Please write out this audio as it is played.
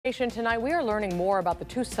Tonight, we are learning more about the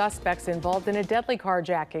two suspects involved in a deadly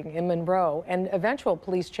carjacking in Monroe and eventual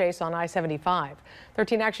police chase on I-75.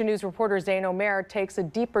 13 Action News reporter Zane Omer takes a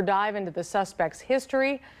deeper dive into the suspect's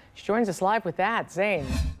history. She joins us live with that. Zane.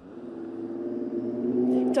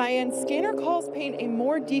 Diane, scanner calls paint a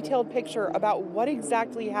more detailed picture about what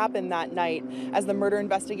exactly happened that night as the murder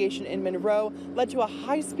investigation in Monroe led to a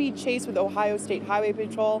high-speed chase with Ohio State Highway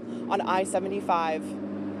Patrol on I-75.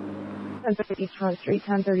 1030 East Front Street,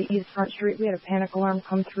 1030 East Front Street. We had a panic alarm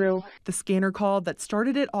come through. The scanner call that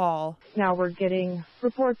started it all. Now we're getting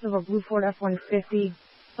reports of a blue Ford F-150.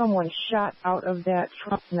 Someone shot out of that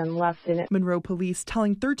truck and then left in it. Monroe police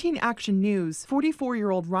telling 13 Action News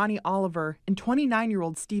 44-year-old Ronnie Oliver and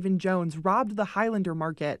 29-year-old Stephen Jones robbed the Highlander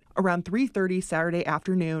Market around 3:30 Saturday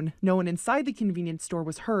afternoon. No one inside the convenience store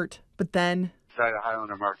was hurt, but then inside the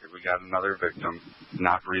Highlander Market, we got another victim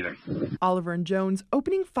not breathing. Oliver and Jones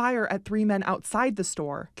opening fire at three men outside the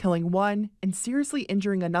store, killing one and seriously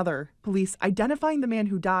injuring another. Police identifying the man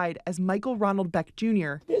who died as Michael Ronald Beck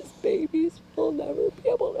Jr. His babies will never be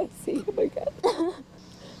able to see him again.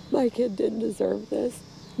 My kid didn't deserve this.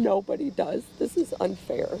 Nobody does. This is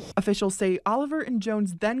unfair. Officials say Oliver and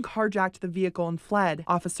Jones then carjacked the vehicle and fled.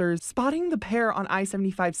 Officers spotting the pair on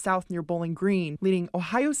I-75 South near Bowling Green, leading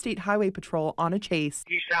Ohio State Highway Patrol on a chase.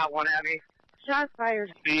 He shot one at me. Shots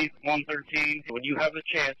fired. Speed 113. When you have the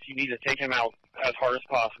chance, you need to take him out as hard as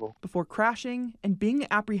possible. Before crashing and being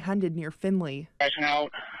apprehended near Findlay. Crashing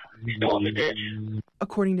out. He's still in the ditch.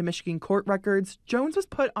 According to Michigan court records, Jones was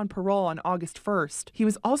put on parole on August 1st. He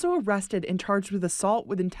was also arrested and charged with assault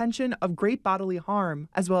with intention of great bodily harm,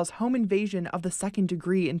 as well as home invasion of the second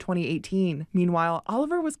degree in 2018. Meanwhile,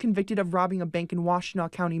 Oliver was convicted of robbing a bank in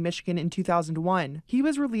Washtenaw County, Michigan in 2001. He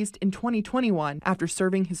was released in 2021 after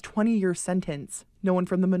serving his 20-year sentence. No one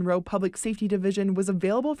from the Monroe Public Safety Division was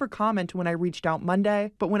available for comment when I reached out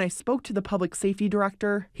Monday, but when I spoke to the public safety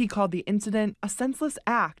director, he called the incident a senseless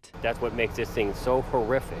act. That's what makes this thing so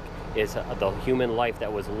horrific, is the human life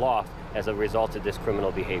that was lost as a result of this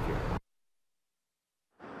criminal behavior.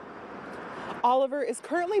 Oliver is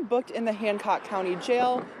currently booked in the Hancock County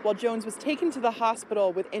jail, while Jones was taken to the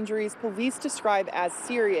hospital with injuries police describe as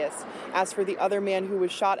serious. As for the other man who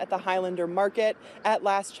was shot at the Highlander Market, at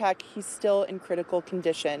last check, he's still in critical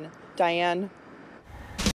condition. Diane?